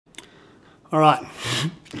All right,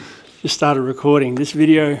 just started recording. This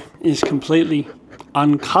video is completely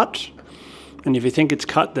uncut, and if you think it's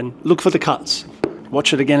cut, then look for the cuts.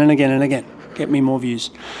 Watch it again and again and again. Get me more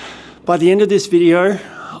views. By the end of this video,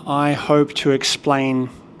 I hope to explain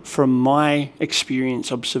from my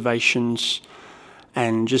experience, observations,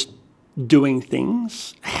 and just doing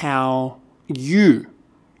things, how you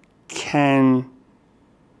can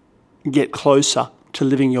get closer to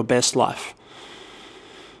living your best life.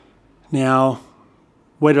 Now,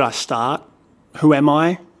 where did I start? Who am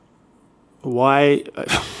I? Why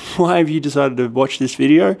have you decided to watch this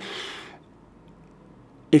video?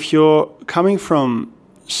 If you're coming from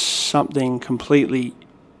something completely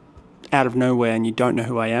out of nowhere and you don't know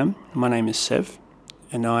who I am, my name is Sev,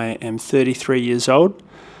 and I am 33 years old.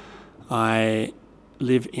 I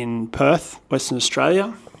live in Perth, Western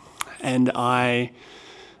Australia, and I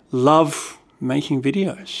love making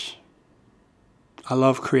videos. I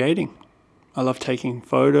love creating. I love taking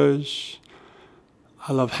photos.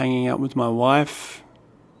 I love hanging out with my wife.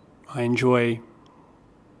 I enjoy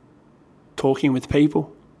talking with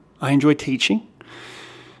people. I enjoy teaching.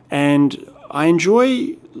 And I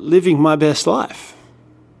enjoy living my best life.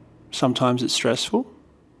 Sometimes it's stressful,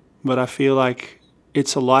 but I feel like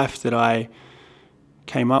it's a life that I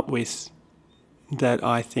came up with that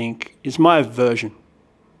I think is my version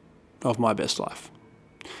of my best life.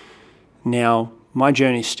 Now, my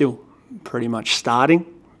journey's still pretty much starting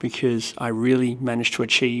because I really managed to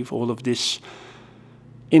achieve all of this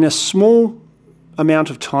in a small amount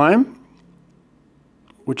of time,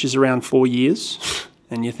 which is around 4 years.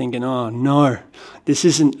 And you're thinking, oh no, this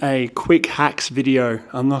isn't a quick hacks video.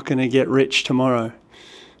 I'm not going to get rich tomorrow.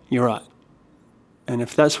 You're right. And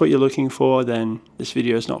if that's what you're looking for, then this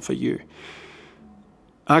video is not for you.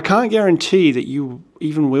 I can't guarantee that you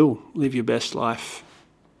even will live your best life.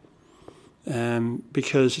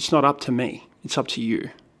 Because it's not up to me, it's up to you.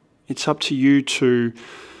 It's up to you to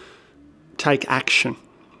take action.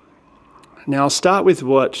 Now I'll start with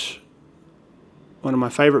what one of my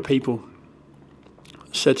favorite people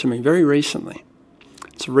said to me very recently.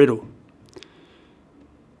 It's a riddle.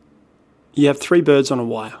 You have 3 birds on a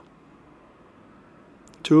wire.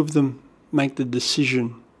 2 of them make the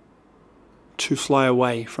decision to fly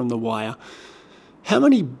away from the wire. How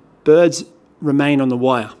many birds remain on the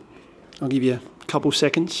wire? I'll give you a couple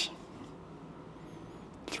seconds.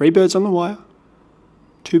 3 birds on the wire.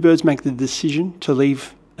 2 birds make the decision to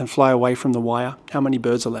leave and fly away from the wire. How many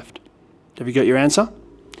birds are left? Have you got your answer?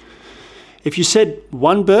 If you said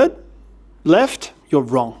 1 bird left, you're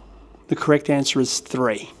wrong. The correct answer is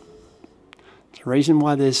 3. The reason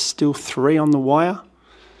why there's still 3 on the wire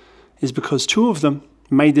is because 2 of them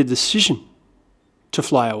made the decision to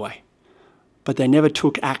fly away, but they never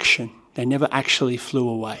took action. They never actually flew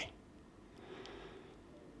away.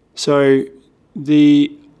 So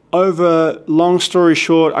long story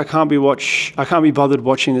short, I can't be bothered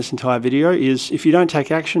watching this entire video, is if you don't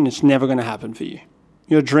take action, it's never going to happen for you.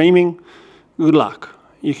 You're dreaming, good luck.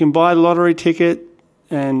 You can buy a lottery ticket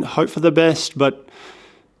and hope for the best, but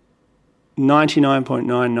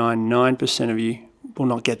 99.999% of you will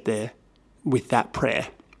not get there with that prayer.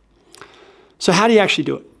 So how do you actually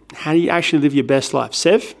do it? How do you actually live your best life?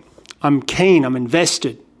 Sev, I'm keen, I'm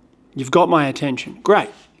invested. You've got my attention. Great.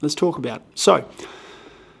 Let's talk about it. So,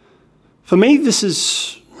 for me, this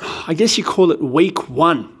is, I guess you call it week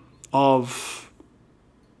 1 of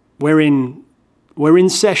we're in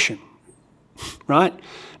session, right?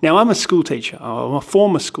 Now, I'm a school teacher. I'm a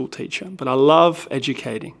former school teacher, but I love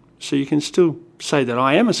educating. So you can still say that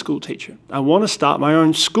I am a school teacher. I want to start my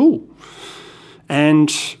own school.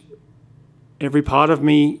 And every part of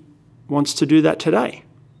me wants to do that today.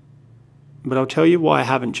 But I'll tell you why I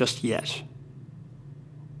haven't just yet.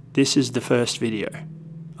 This is the first video.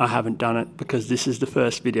 I haven't done it because this is the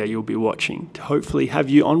first video you'll be watching to hopefully have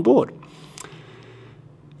you on board.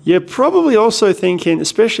 You're probably also thinking,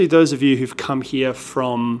 especially those of you who've come here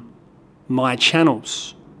from my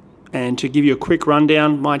channels, and to give you a quick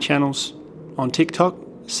rundown, my channels on TikTok,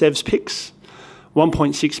 Sev's Pics,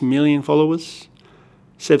 1.6 million followers.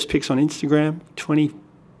 Sev's Pics on Instagram,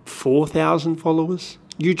 24,000 followers.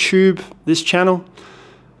 YouTube, this channel,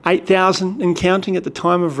 8,000 and counting at the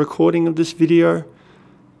time of recording of this video,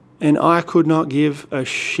 and I could not give a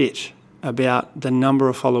shit about the number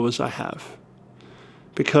of followers I have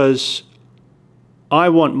because I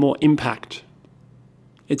want more impact.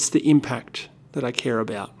 It's the impact that I care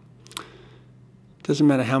about. It doesn't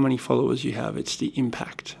matter how many followers you have, it's the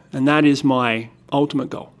impact, and that is my ultimate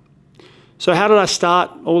goal. So how did I start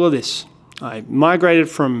all of this? I migrated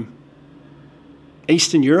from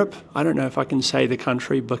Eastern Europe. I don't know if I can say the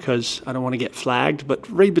country because I don't want to get flagged, but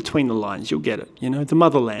read between the lines, you'll get it. The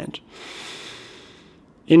motherland.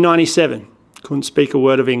 In 97, couldn't speak a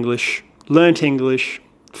word of English, learnt English,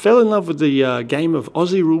 fell in love with the game of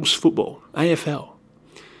Aussie rules football, AFL.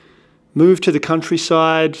 Moved to the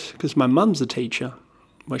countryside because my mum's a teacher,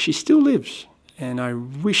 where she still lives. And I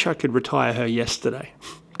wish I could retire her yesterday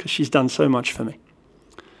because she's done so much for me.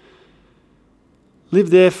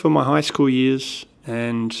 Lived there for my high school years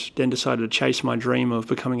and then decided to chase my dream of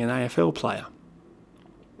becoming an AFL player.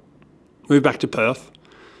 Moved back to Perth,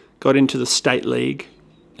 got into the state league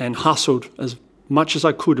and hustled as much as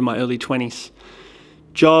I could in my early 20s.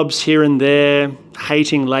 Jobs here and there,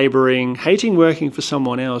 hating labouring, hating working for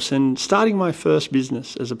someone else, and starting my first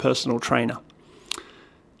business as a personal trainer.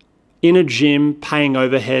 In a gym, paying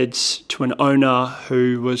overheads to an owner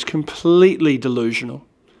who was completely delusional,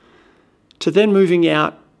 to then moving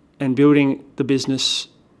out and building the business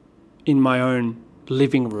in my own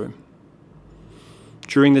living room.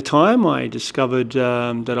 During the time, I discovered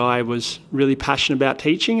that I was really passionate about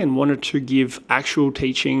teaching and wanted to give actual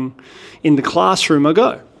teaching in the classroom a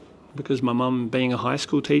go. Because my mum being a high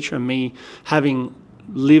school teacher and me having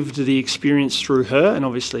lived the experience through her, and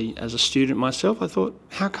obviously as a student myself, I thought,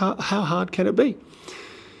 how hard can it be?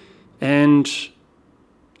 And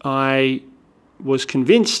I was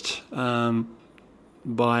convinced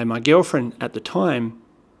by my girlfriend at the time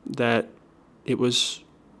that it was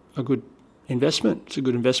a good investment. It's a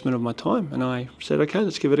good investment of my time. And I said, okay,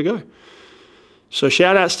 let's give it a go. So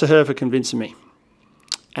shout outs to her for convincing me.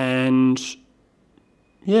 And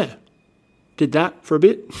yeah, did that for a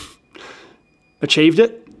bit. Achieved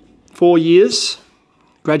it. 4 years.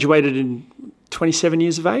 Graduated in 27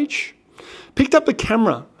 years of age. Picked up the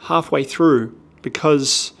camera halfway through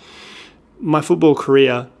because my football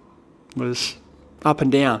career was up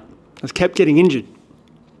and down. I kept getting injured.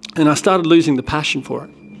 And I started losing the passion for it.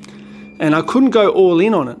 And I couldn't go all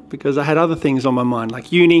in on it because I had other things on my mind,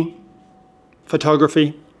 like uni,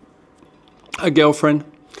 photography, a girlfriend.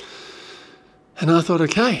 And I thought,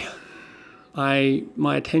 okay,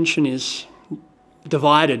 my attention is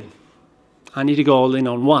divided. I need to go all in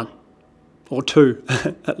on one or two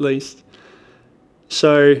at least.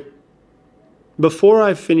 So before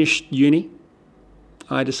I finished uni,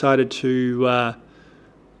 I decided to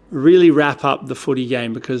really wrap up the footy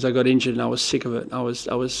game because I got injured and I was sick of it.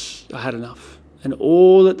 I had enough. And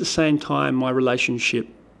all at the same time, my relationship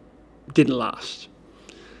didn't last.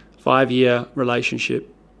 5-year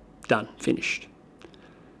relationship, done, finished.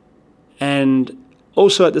 And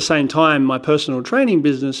also at the same time, my personal training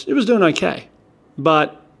business, it was doing okay,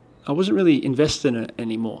 but I wasn't really invested in it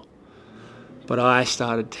anymore. But I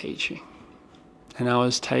started teaching and I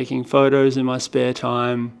was taking photos in my spare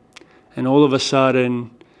time, and all of a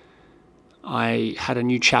sudden I had a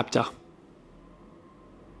new chapter.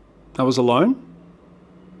 I was alone.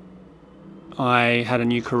 I had a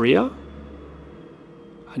new career.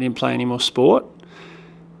 I didn't play any more sport.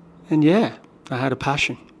 And yeah, I had a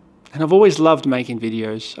passion. And I've always loved making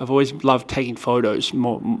videos. I've always loved taking photos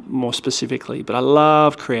more specifically, but I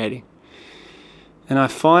love creating. And I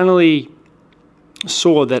finally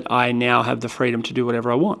saw that I now have the freedom to do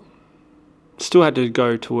whatever I want. Still had to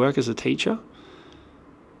go to work as a teacher.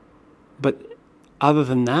 But other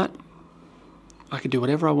than that, I could do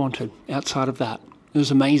whatever I wanted outside of that. It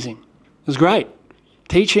was amazing. It was great.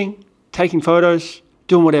 Teaching, taking photos,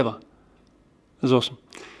 doing whatever. It was awesome.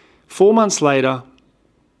 4 months later,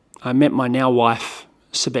 I met my now wife,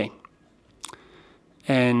 Sabine.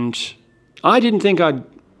 And I didn't think I'd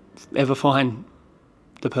ever find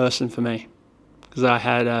the person for me because I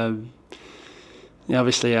had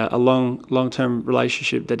obviously a long-term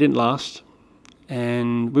relationship that didn't last,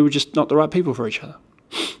 and we were just not the right people for each other.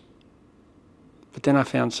 But then I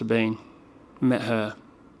found Sabine, met her,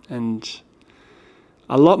 and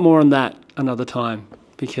a lot more on that another time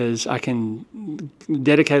because I can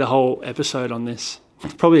dedicate a whole episode on this.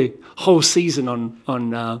 Probably a whole season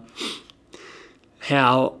on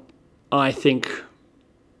how I think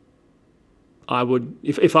I would,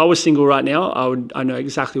 if I was single right now, I know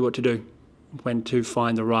exactly what to do when to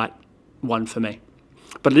find the right one for me.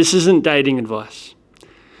 But this isn't dating advice.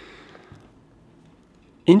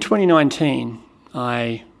 In 2019,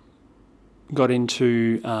 I got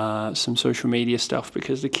into some social media stuff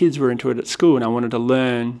because the kids were into it at school and I wanted to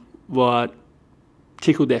learn what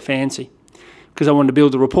tickled their fancy because I wanted to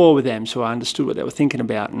build a rapport with them so I understood what they were thinking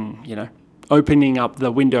about and, opening up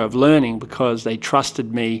the window of learning because they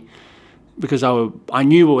trusted me because I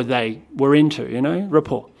knew what they were into,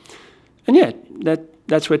 rapport. And yeah,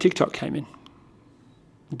 that's where TikTok came in.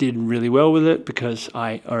 did really well with it because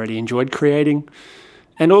I already enjoyed creating.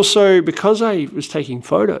 And also because I was taking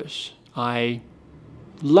photos, I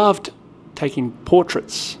loved taking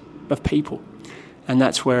portraits of people. And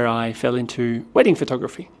that's where I fell into wedding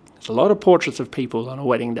photography. There's a lot of portraits of people on a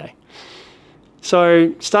wedding day.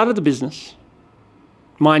 So started the business.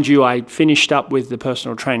 Mind you, I finished up with the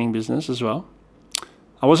personal training business as well.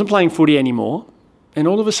 I wasn't playing footy anymore. And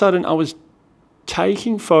all of a sudden I was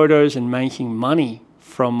taking photos and making money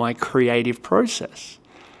from my creative process.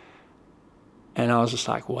 And I was just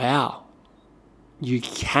like, wow, you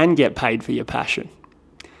can get paid for your passion.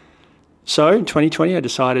 So in 2020, I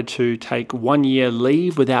decided to take 1 year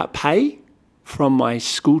leave without pay from my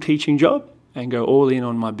school teaching job and go all in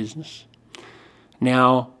on my business.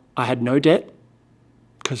 Now, I had no debt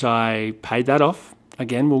because I paid that off.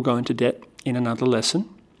 Again, we'll go into debt in another lesson.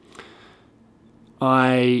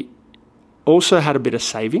 I also had a bit of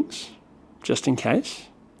savings, just in case.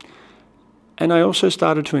 And I also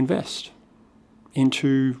started to invest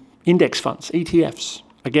into index funds, ETFs.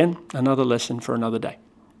 Again, another lesson for another day.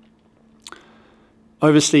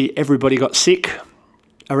 Obviously, everybody got sick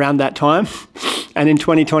around that time. And in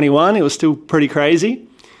 2021, it was still pretty crazy.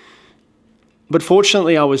 But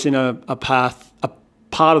fortunately, I was in a part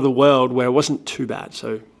of the world where it wasn't too bad.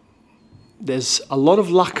 So there's a lot of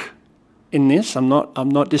luck in this. I'm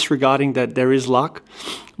not disregarding that there is luck.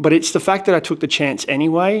 But it's the fact that I took the chance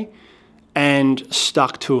anyway and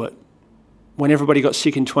stuck to it. When everybody got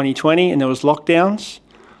sick in 2020 and there was lockdowns,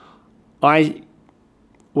 I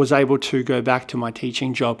was able to go back to my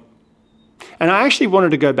teaching job. And I actually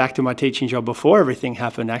wanted to go back to my teaching job before everything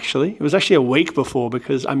happened, actually. It was actually a week before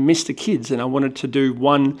because I missed the kids and I wanted to do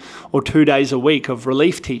 1 or 2 days a week of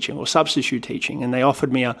relief teaching or substitute teaching. And they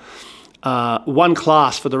offered me one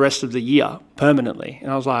class for the rest of the year permanently.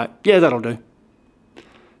 And I was like, yeah, that'll do.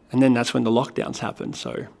 And then that's when the lockdowns happened.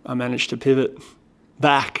 So I managed to pivot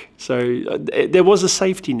back. So there was a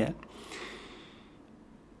safety net.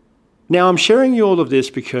 Now, I'm sharing you all of this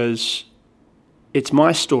because it's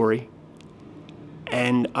my story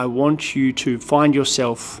and I want you to find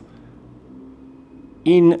yourself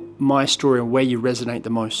in my story and where you resonate the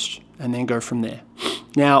most and then go from there.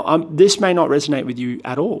 Now, this may not resonate with you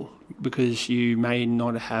at all because you may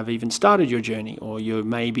not have even started your journey or you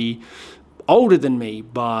may be older than me,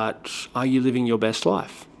 but are you living your best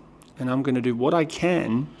life? And I'm going to do what I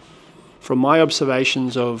can from my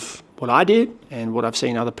observations of what I did and what I've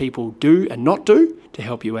seen other people do and not do to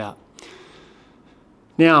help you out.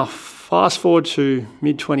 Now, fast forward to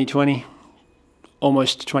mid-2020,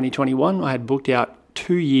 almost 2021, I had booked out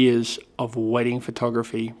 2 years of wedding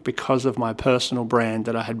photography because of my personal brand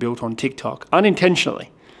that I had built on TikTok,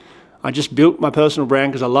 unintentionally. I just built my personal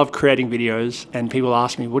brand because I love creating videos and people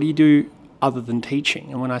ask me, what do you do other than teaching?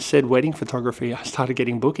 And when I said wedding photography, I started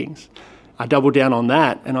getting bookings. I doubled down on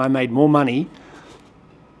that and I made more money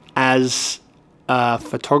as a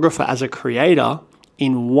photographer, as a creator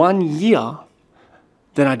in 1 year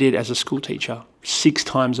than I did as a school teacher, 6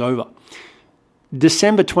 times over.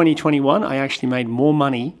 December 2021, I actually made more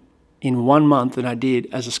money in 1 month than I did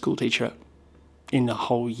as a school teacher in the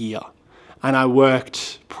whole year. And I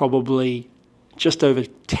worked probably just over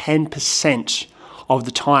 10% of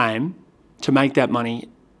the time to make that money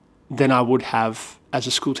than I would have as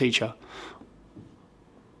a school teacher.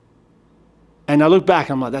 And I look back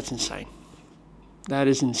and I'm like, that's insane. That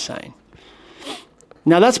is insane.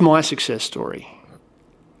 Now that's my success story.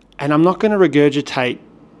 And I'm not going to regurgitate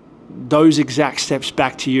those exact steps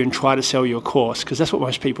back to you and try to sell you a course because that's what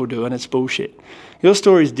most people do and it's bullshit. Your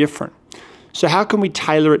story is different. So how can we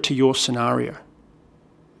tailor it to your scenario?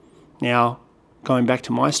 Now, going back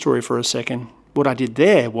to my story for a second, what I did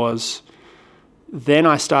there was then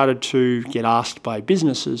I started to get asked by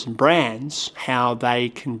businesses and brands how they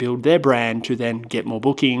can build their brand to then get more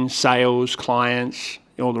bookings, sales, clients,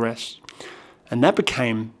 all the rest. And that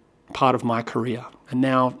became part of my career. And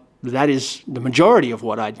now that is the majority of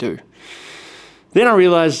what I do. Then I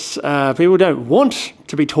realized people don't want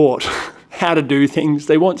to be taught how to do things.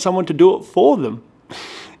 They want someone to do it for them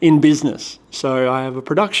in business. So I have a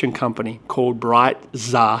production company called Bright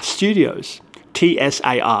Czar Studios.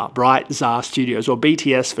 TSAR, Bright Czar Studios, or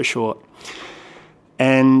BTS for short.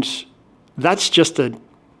 And that's just a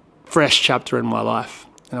fresh chapter in my life,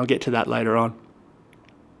 and I'll get to that later on.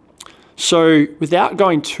 So without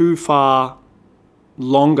going too far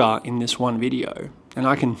longer in this one video, and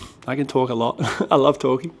I can talk a lot. I love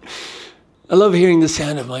talking. I love hearing the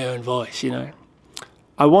sound of my own voice, you know.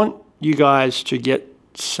 I want you guys to get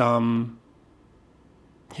some,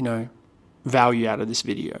 you know, value out of this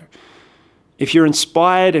video. If you're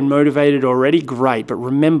inspired and motivated already, great. But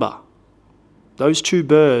remember, those two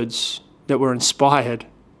birds that were inspired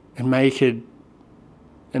and made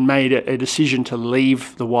a decision to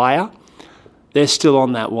leave the wire, they're still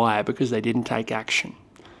on that wire because they didn't take action.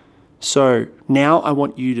 So now I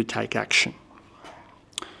want you to take action.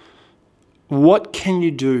 What can you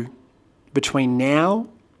do between now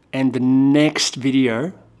and the next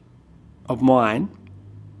video of mine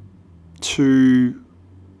to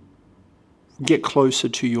get closer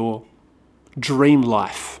to your dream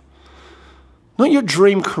life? Not your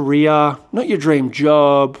dream career, not your dream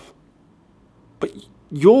job, but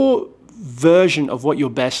your version of what your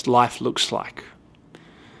best life looks like.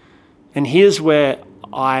 And here's where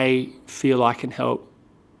I feel I can help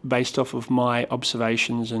based off of my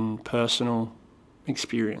observations and personal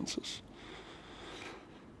experiences.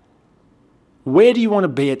 Where do you want to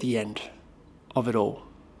be at the end of it all?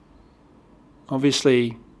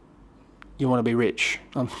 Obviously, you want to be rich.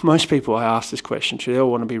 Most people I ask this question to, they all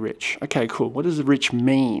want to be rich. Okay, cool. What does rich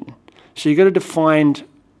mean? So you've got to define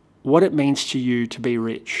what it means to you to be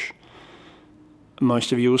rich.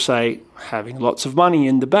 Most of you will say, having lots of money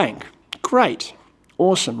in the bank. Great.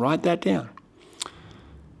 Awesome. Write that down.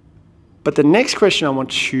 But the next question I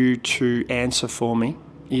want you to answer for me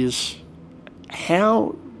is,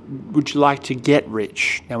 how would you like to get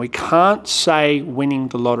rich? Now, we can't say winning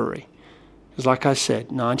the lottery, because like I said,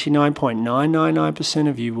 99.999%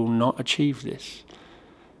 of you will not achieve this.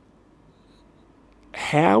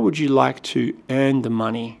 How would you like to earn the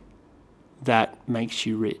money that makes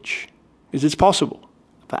you rich? Because it's possible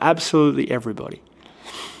for absolutely everybody.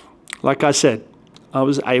 Like I said, I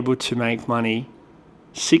was able to make money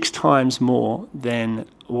 6 times more than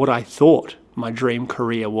what I thought my dream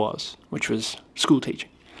career was, which was school teaching,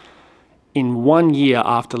 in 1 year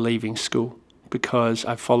after leaving school, because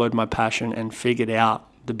I followed my passion and figured out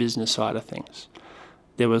the business side of things.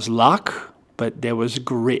 There was luck, but there was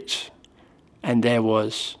grit, and there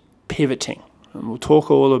was pivoting. And we'll talk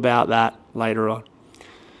all about that later on.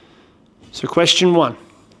 So question 1,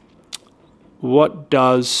 what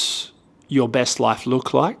does your best life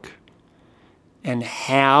look like? And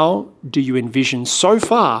how do you envision so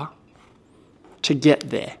far to get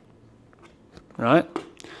there? Right?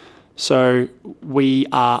 So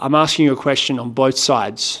I'm asking you a question on both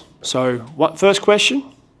sides. So first question,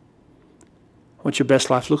 what's your best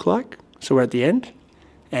life look like? So we're at the end.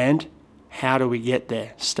 And how do we get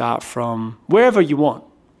there? Start from wherever you want.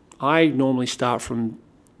 I normally start from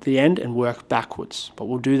the end and work backwards, but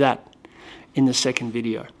we'll do that in the second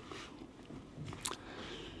video.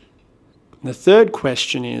 The third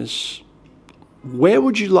question is, where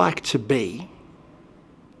would you like to be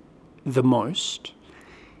the most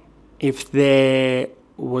if there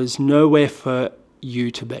was nowhere for you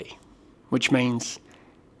to be? Which means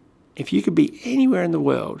if you could be anywhere in the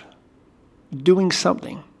world doing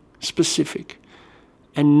something specific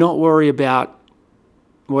and not worry about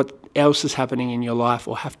what else is happening in your life,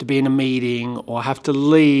 or have to be in a meeting, or have to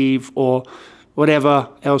leave, or whatever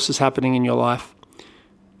else is happening in your life,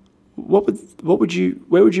 where would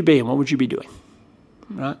you be and what would you be doing?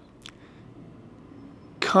 Right?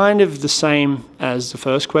 Kind of the same as the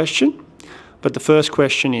first question, but the first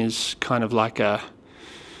question is kind of like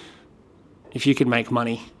if you could make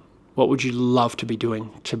money, what would you love to be doing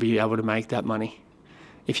to be able to make that money?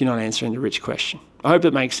 If you're not answering the rich question. I hope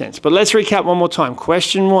it makes sense. But let's recap one more time.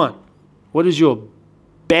 Question 1, what does your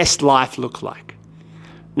best life look like?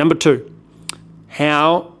 Number 2,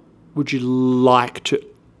 how would you like to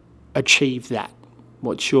achieve that?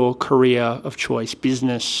 What's your career of choice,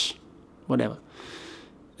 business, whatever?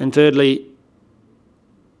 And thirdly,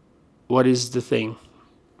 what is the thing?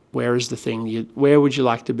 Where is the thing? Where would you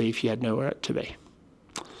like to be if you had nowhere to be?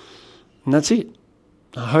 And that's it.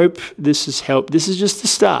 I hope this has helped. This is just the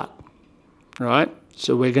start, right?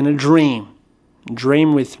 So we're going to dream.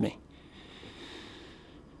 Dream with me.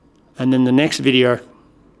 And then the next video,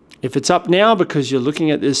 if it's up now because you're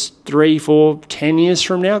looking at this 3, 4, 10 years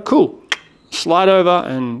from now, cool. Slide over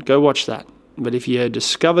and go watch that. But if you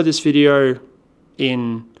discover this video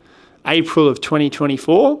in April of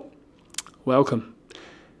 2024, welcome.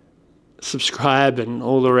 Subscribe and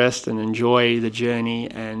all the rest, and enjoy the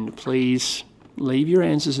journey. And please leave your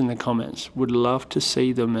answers in the comments. Would love to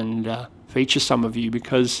see them and feature some of you,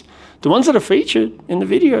 because the ones that are featured in the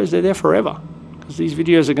videos, they're there forever, because these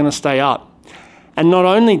videos are going to stay up. And not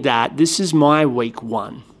only that, this is my week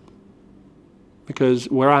 1, because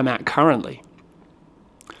where I'm at currently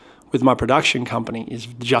with my production company is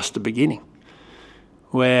just the beginning.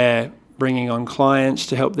 We're bringing on clients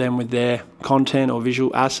to help them with their content or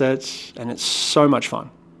visual assets, and it's so much fun.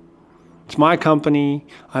 It's my company,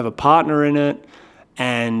 I have a partner in it,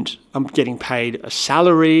 and I'm getting paid a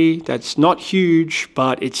salary that's not huge,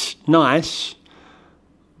 but it's nice.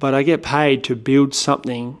 But I get paid to build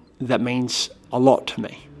something that means a lot to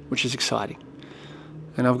me, which is exciting.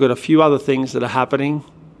 And I've got a few other things that are happening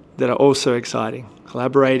that are also exciting.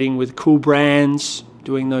 Collaborating with cool brands,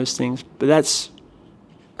 doing those things. But that's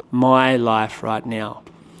my life right now.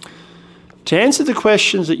 To answer the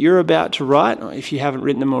questions that you're about to write, if you haven't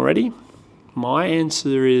written them already, my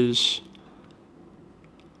answer is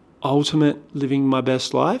ultimate living my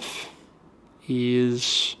best life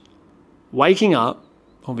is waking up,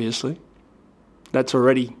 obviously. That's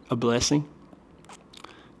already a blessing.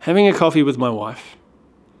 Having a coffee with my wife.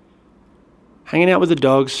 Hanging out with the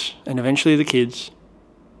dogs and eventually the kids.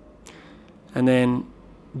 And then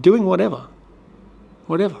doing whatever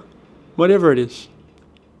it is.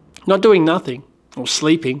 Not doing nothing, or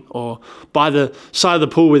sleeping, or by the side of the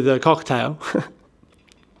pool with a cocktail.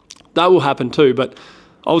 That will happen too, but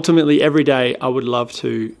ultimately every day I would love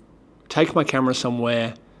to take my camera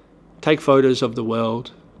somewhere, take photos of the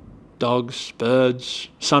world, dogs, birds,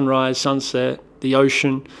 sunrise, sunset, the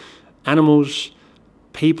ocean, animals,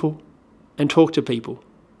 people, and talk to people.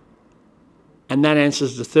 And that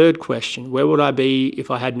answers the third question. Where would I be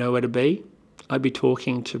if I had nowhere to be? I'd be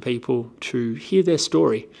talking to people to hear their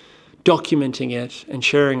story, documenting it and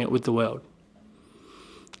sharing it with the world.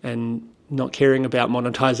 And not caring about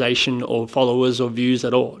monetization or followers or views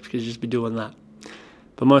at all, because you'd just be doing that.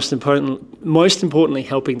 But most importantly,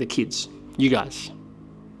 helping the kids, you guys.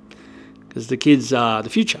 Because the kids are the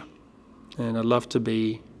future. And I'd love to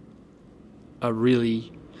be a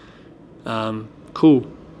really cool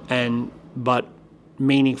but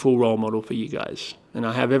meaningful role model for you guys. And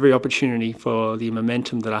I have every opportunity for the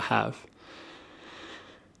momentum that I have.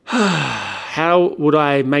 How would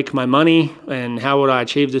I make my money and how would I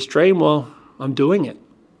achieve this dream? Well, I'm doing it.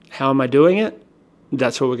 How am I doing it?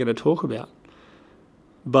 That's what we're going to talk about.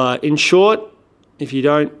 But in short, if you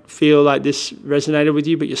don't feel like this resonated with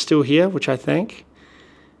you, but you're still here, which I think,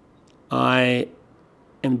 I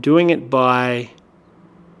am doing it by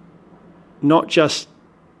not just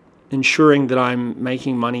ensuring that I'm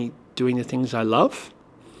making money doing the things I love,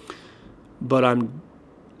 but I'm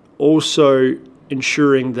also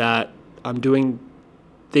ensuring that I'm doing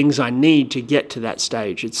things I need to get to that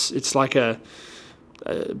stage. It's like a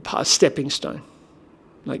stepping stone.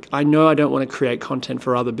 Like, I know I don't want to create content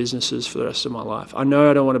for other businesses for the rest of my life. I know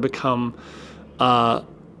I don't want to become a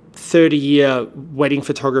 30-year wedding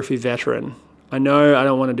photography veteran. I know I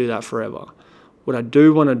don't want to do that forever. What I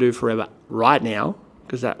do want to do forever right now,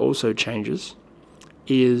 because that also changes,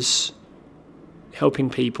 is helping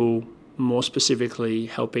people, more specifically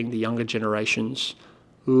helping the younger generations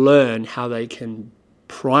learn how they can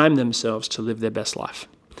prime themselves to live their best life.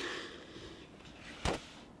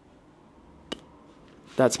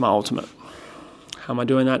 That's my ultimate. How am I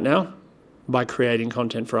doing that now? By creating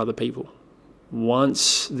content for other people.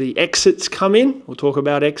 Once the exits come in, we'll talk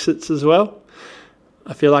about exits as well.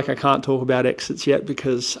 I feel like I can't talk about exits yet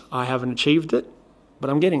because I haven't achieved it,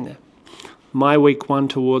 but I'm getting there. My week one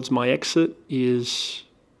towards my exit is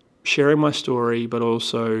sharing my story, but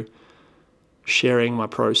also sharing my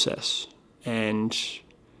process. And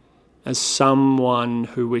as someone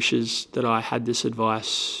who wishes that I had this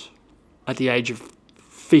advice at the age of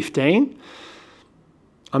 15,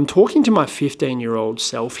 I'm talking to my 15-year-old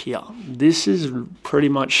self here. This is pretty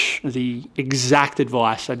much the exact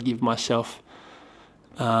advice I'd give myself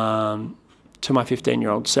to my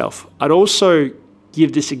 15-year-old self. I'd also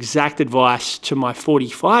give this exact advice to my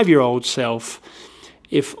 45-year-old self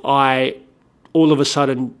if I all of a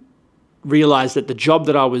sudden realized that the job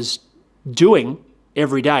that I was doing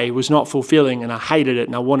every day was not fulfilling and I hated it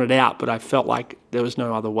and I wanted out, but I felt like there was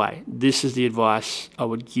no other way. This is the advice I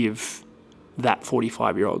would give that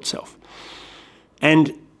 45-year-old self.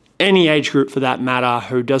 And any age group for that matter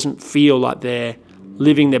who doesn't feel like they're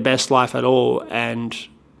living their best life at all and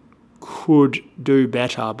could do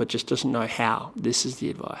better but just doesn't know how. This is the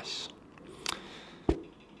advice.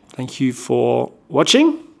 Thank you for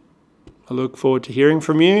watching. I look forward to hearing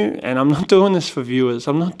from you, and I'm not doing this for viewers.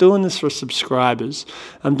 I'm not doing this for subscribers.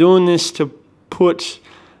 I'm doing this to put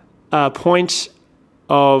a point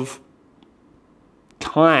of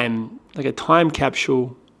time, like a time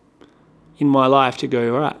capsule in my life to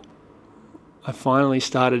go, all right, I finally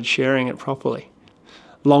started sharing it properly.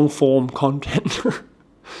 Long form content.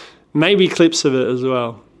 Maybe clips of it as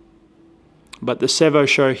well. But the Sevo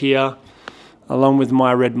show here, along with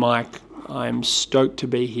my red mic, I'm stoked to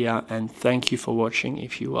be here, and thank you for watching.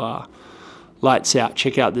 If you are, lights out.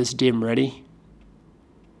 Check out this dim. Ready?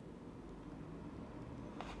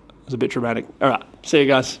 It was a bit dramatic. All right, see you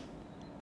guys.